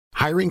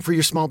Hiring for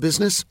your small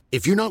business?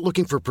 If you're not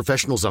looking for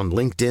professionals on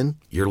LinkedIn,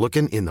 you're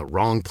looking in the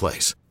wrong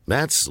place.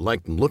 That's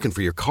like looking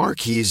for your car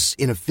keys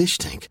in a fish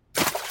tank.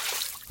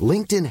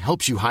 LinkedIn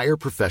helps you hire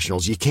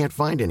professionals you can't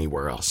find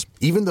anywhere else,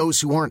 even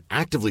those who aren't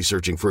actively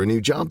searching for a new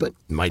job but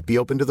might be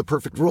open to the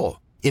perfect role.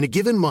 In a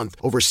given month,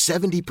 over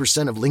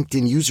 70% of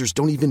LinkedIn users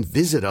don't even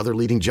visit other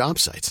leading job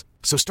sites.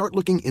 So start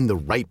looking in the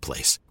right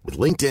place. With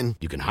LinkedIn,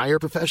 you can hire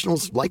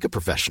professionals like a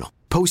professional.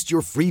 Post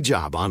your free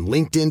job on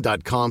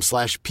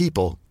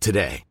linkedin.com/people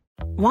today.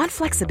 Want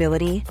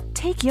flexibility?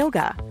 Take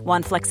yoga.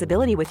 Want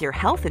flexibility with your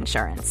health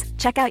insurance?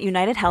 Check out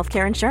United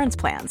Healthcare Insurance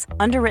Plans.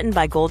 Underwritten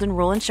by Golden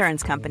Rule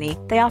Insurance Company,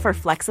 they offer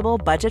flexible,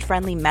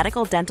 budget-friendly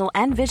medical, dental,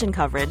 and vision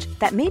coverage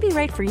that may be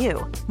right for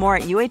you. More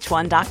at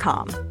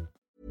uh1.com.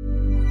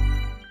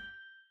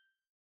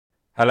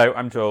 Hello,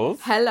 I'm Jules.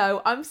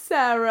 Hello, I'm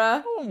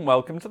Sarah. Oh,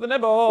 welcome to the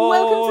Nibble.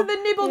 Welcome to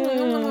the Nibble.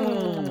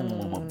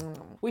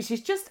 Which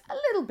is just a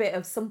little bit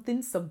of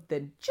something,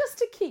 just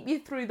to keep you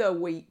through the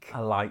week.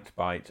 A light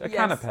bite, a Yes.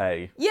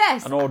 canapé.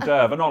 Yes. An hors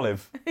d'oeuvre, an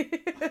olive.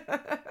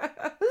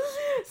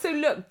 So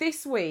look,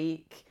 this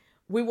week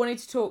we wanted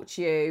to talk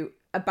to you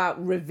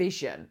about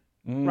revision.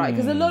 Right,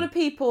 because a lot of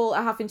people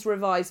are having to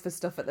revise for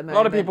stuff at the moment. A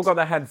lot of people got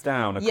their heads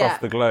down across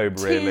the globe,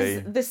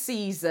 really. Tis the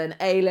season.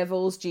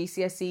 A-levels,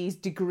 GCSEs,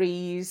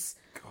 degrees,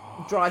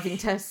 driving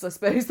tests, I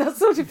suppose, that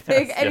sort of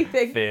thing. Yes,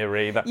 anything.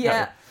 Theory. That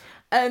Yeah.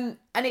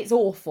 And it's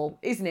awful,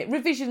 isn't it?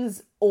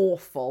 Revision's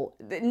awful.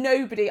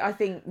 Nobody, I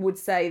think, would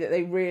say that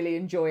they really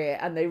enjoy it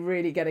and they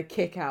really get a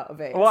kick out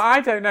of it. Well,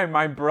 I don't know.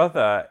 My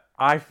brother,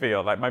 I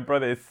feel like my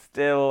brother is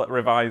still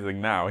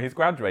revising now. He's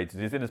graduated.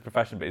 He's in his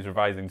profession, but he's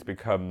revising to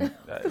become...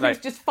 He's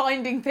just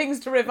finding things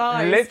to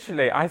revise.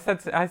 Literally, I said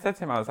to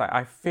him, I was like,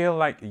 I feel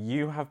like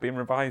you have been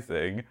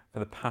revising for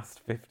the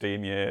past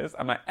 15 years.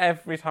 I'm like,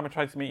 every time I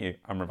try to meet you,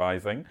 I'm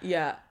revising.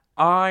 Yeah.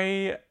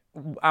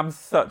 I'm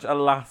such a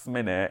last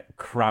minute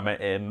cram it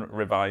in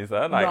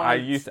reviser. Like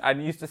Right. I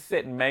used to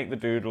sit and make the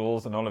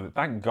doodles and all of it.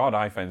 Thank God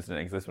iPhones didn't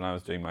exist when I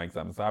was doing my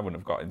exams, so I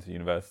wouldn't have got into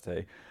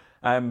university.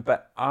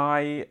 But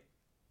I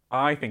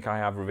think I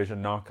have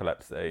revision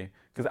narcolepsy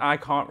because I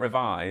can't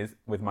revise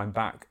with my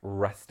back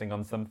resting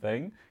on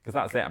something because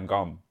that's it, I'm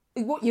gone.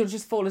 What, you'll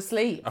just fall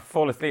asleep? I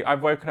fall asleep. I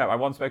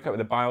once woke up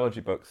with a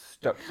biology book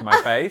stuck to my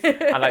face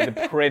and like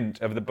the print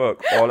of the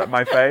book all at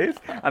my face.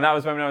 And that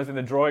was when I was in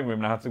the drawing room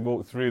and I had to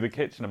walk through the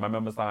kitchen and my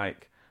mum was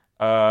like,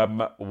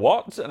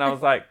 what? And I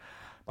was like,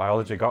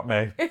 biology got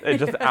me. It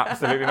just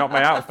absolutely knocked me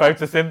out.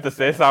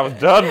 Photosynthesis, I was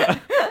done. I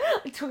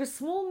took a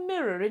small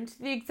mirror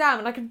into the exam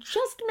and I could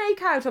just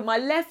make out on my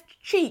left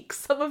cheek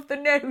some of the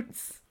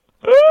notes.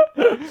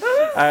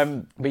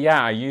 But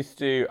yeah,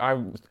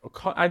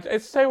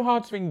 it's so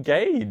hard to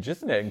engage,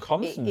 isn't it, and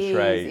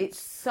concentrate. It is. It's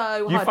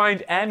so hard. You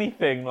find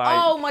anything like...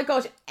 Oh my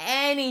gosh,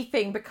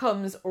 anything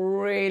becomes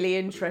really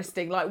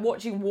interesting. Like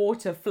watching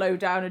water flow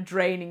down a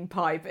draining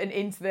pipe and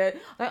into the...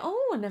 Like,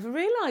 oh, I never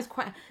realised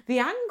quite the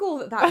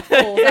angle that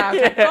falls out.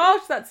 Yeah.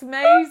 Gosh, that's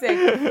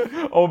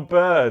amazing. Or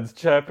birds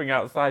chirping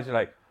outside, you're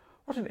like,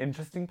 what an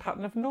interesting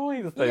pattern of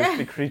noise those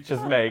two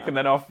creatures make, and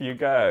then off you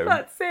go.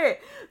 That's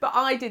it. But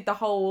I did the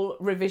whole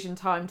revision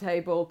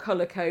timetable,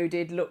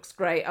 colour-coded, looks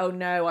great. Oh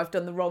no, I've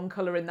done the wrong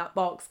colour in that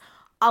box.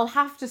 I'll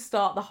have to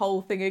start the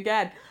whole thing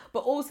again. But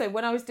also,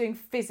 when I was doing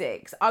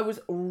physics, I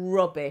was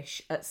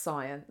rubbish at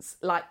science.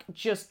 Like,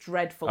 just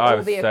dreadful.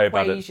 All the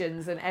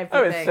equations and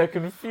everything. Oh, it's so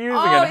confusing.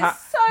 Oh, and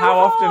it's so how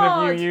often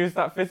hard. have you used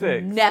that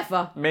physics?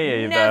 Never.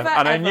 Me either. Never,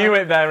 and I ever. knew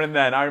it there and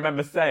then. I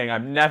remember saying,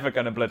 I'm never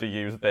going to bloody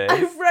use this.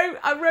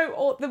 I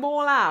wrote them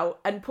all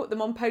out and put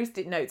them on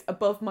Post-it notes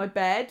above my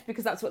bed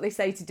because that's what they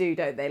say to do,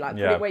 don't they? Like,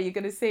 put it where you're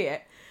going to see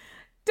it.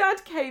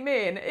 Dad came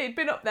in. It'd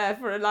been up there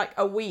for like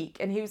a week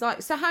and he was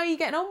like, so how are you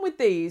getting on with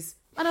these?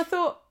 And I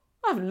thought,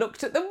 I haven't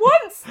looked at them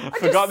once. I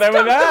forgot just they were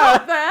stuck them there.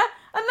 up there.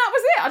 And that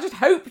was it. I just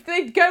hoped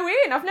they'd go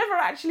in. I've never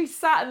actually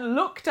sat and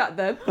looked at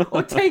them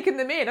or taken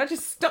them in. I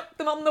just stuck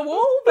them on the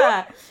wall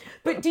there.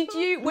 But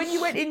when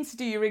you went in to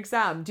do your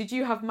exam, did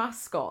you have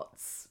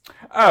mascots?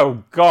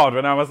 Oh, God,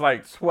 when I was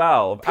like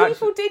 12.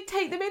 People did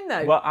take them in,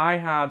 though. Well, I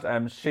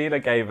had, Sheila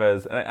gave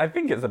us, I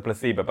think it's a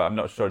placebo, but I'm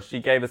not sure. She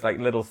gave us like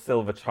little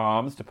silver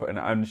charms to put in,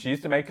 and she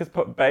used to make us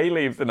put bay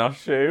leaves in our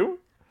shoe.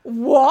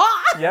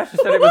 What? Yeah, she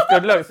said it was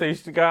good luck. So you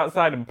used to go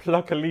outside and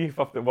pluck a leaf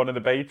off one of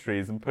the bay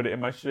trees and put it in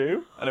my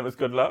shoe, and it was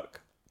good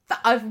luck.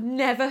 I've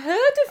never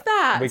heard of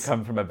that. We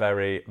come from a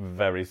very,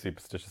 very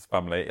superstitious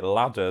family.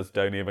 Ladders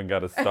don't even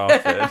get us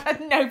started.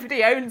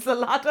 Nobody owns a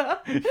ladder.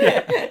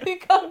 Yeah. You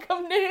can't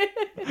come near.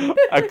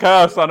 A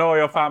curse on all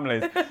your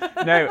families.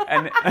 No,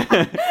 and A bay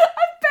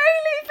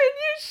leaf in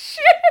your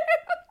shoe.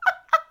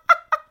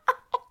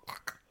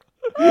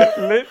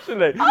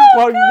 literally.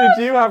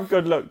 Did you have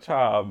good luck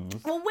charms?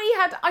 Well,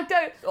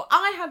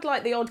 I had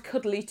like the odd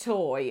cuddly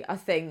toy, I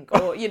think,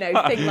 or,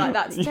 thing like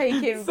that to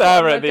take in.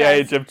 Sarah at the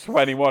age of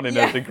 21 in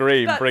a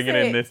degree bringing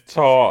in this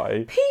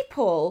toy.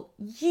 People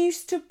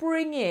used to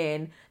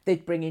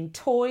they'd bring in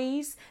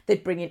toys,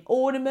 they'd bring in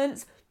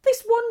ornaments,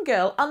 This one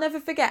girl, I'll never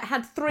forget,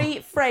 had 3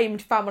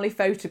 framed family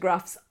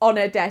photographs on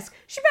her desk.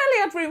 She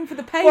barely had room for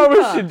the paper. What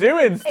was she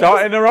doing?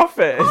 Starting her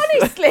office?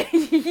 Honestly,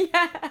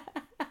 yeah.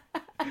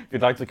 If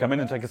you'd like to come in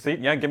and take a seat,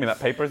 yeah, give me that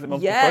paper. Is it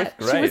multiple Yeah, choice?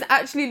 Great. she was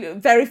actually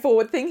very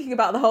forward thinking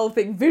about the whole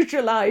thing,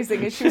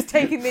 visualising as she was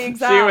taking the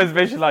exam. She was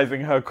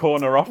visualising her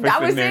corner office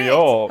That was in New it.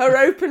 York. Her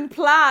open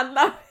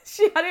plan.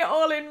 She had it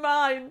all in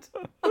mind.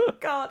 Oh,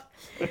 God.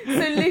 So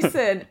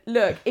listen,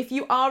 look, if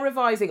you are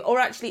revising, or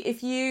actually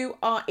if you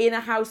are in a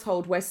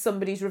household where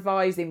somebody's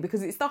revising,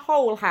 because it's the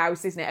whole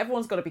house, isn't it?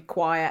 Everyone's got to be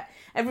quiet.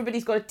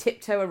 Everybody's got to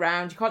tiptoe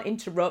around. You can't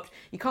interrupt.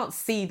 You can't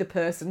see the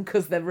person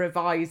because they're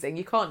revising.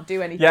 You can't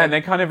do anything. Yeah, and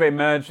they kind of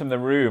emerge from the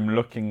room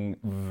looking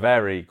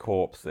very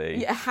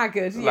corpsey. Yeah,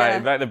 haggard,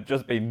 yeah. Like they've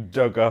just been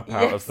dug up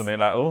out of Yes. something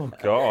like, oh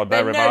God,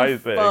 they're no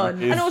revising.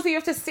 fun. And also you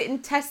have to sit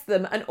and test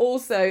them. And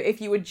also,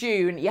 if you were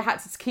June, you had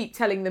to keep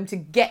telling them to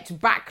get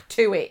back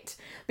to it.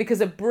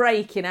 Because a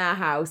break in our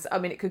house, I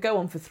mean, it could go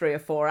on for 3 or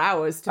 4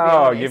 hours, to be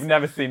honest. You've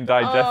never seen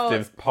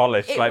digestives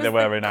polished like they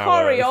were in ours.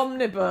 ours.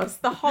 Omnibus,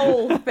 the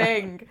whole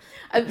thing.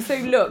 And so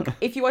look,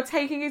 if you are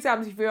taking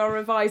exams, if you are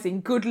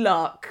revising, good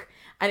luck.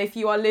 And if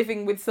you are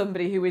living with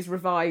somebody who is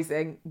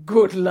revising,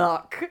 good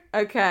luck,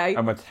 okay?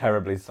 I'm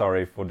terribly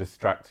sorry for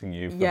distracting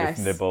you for Yes.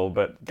 this nibble,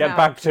 but get Now,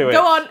 back to it.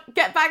 Go on,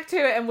 get back to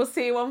it, and we'll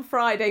see you on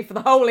Friday for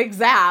the whole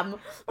exam.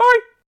 Bye.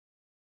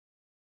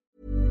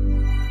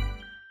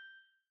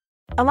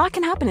 A lot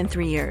can happen in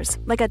 3 years,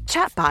 like a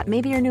chatbot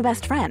may be your new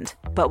best friend.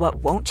 But what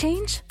won't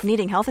change?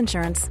 Needing health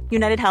insurance.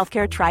 United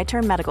Healthcare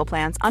Tri-Term Medical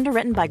Plans,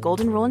 underwritten by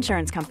Golden Rule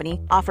Insurance Company,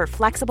 offer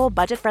flexible,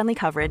 budget-friendly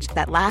coverage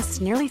that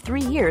lasts nearly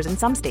 3 years in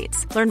some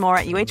states. Learn more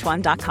at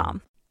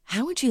uh1.com.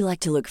 How would you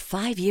like to look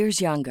 5 years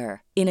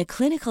younger? In a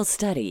clinical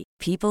study,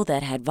 people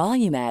that had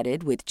volume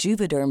added with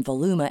Juvederm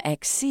Voluma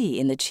XC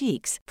in the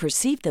cheeks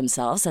perceived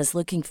themselves as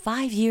looking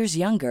 5 years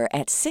younger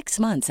at 6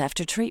 months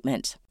after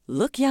treatment.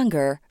 Look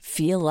younger,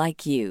 feel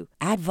like you.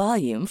 Add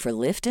volume for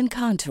lift and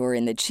contour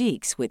in the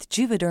cheeks with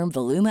Juvederm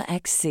Voluma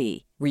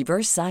XC.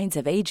 Reverse signs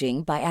of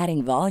aging by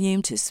adding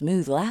volume to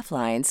smooth laugh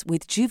lines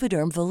with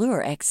Juvederm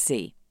Volure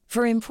XC.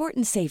 For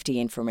important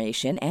safety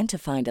information and to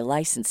find a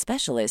licensed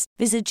specialist,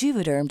 visit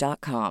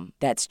Juvederm.com.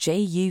 That's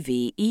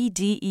JUVEDERM.com.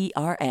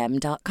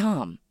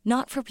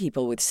 Not for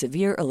people with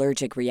severe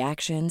allergic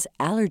reactions,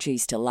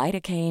 allergies to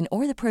lidocaine,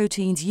 or the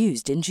proteins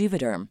used in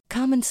Juvederm.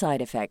 Common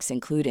side effects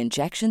include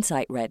injection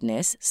site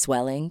redness,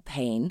 swelling,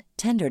 pain,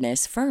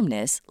 tenderness,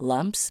 firmness,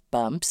 lumps,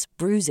 bumps,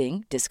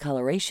 bruising,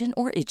 discoloration,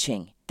 or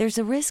itching. There's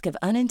a risk of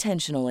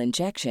unintentional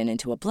injection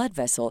into a blood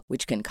vessel,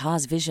 which can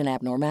cause vision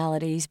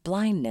abnormalities,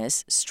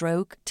 blindness,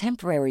 stroke,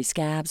 temporary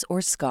scabs,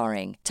 or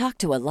scarring. Talk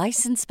to a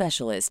licensed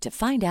specialist to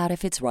find out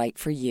if it's right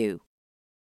for you.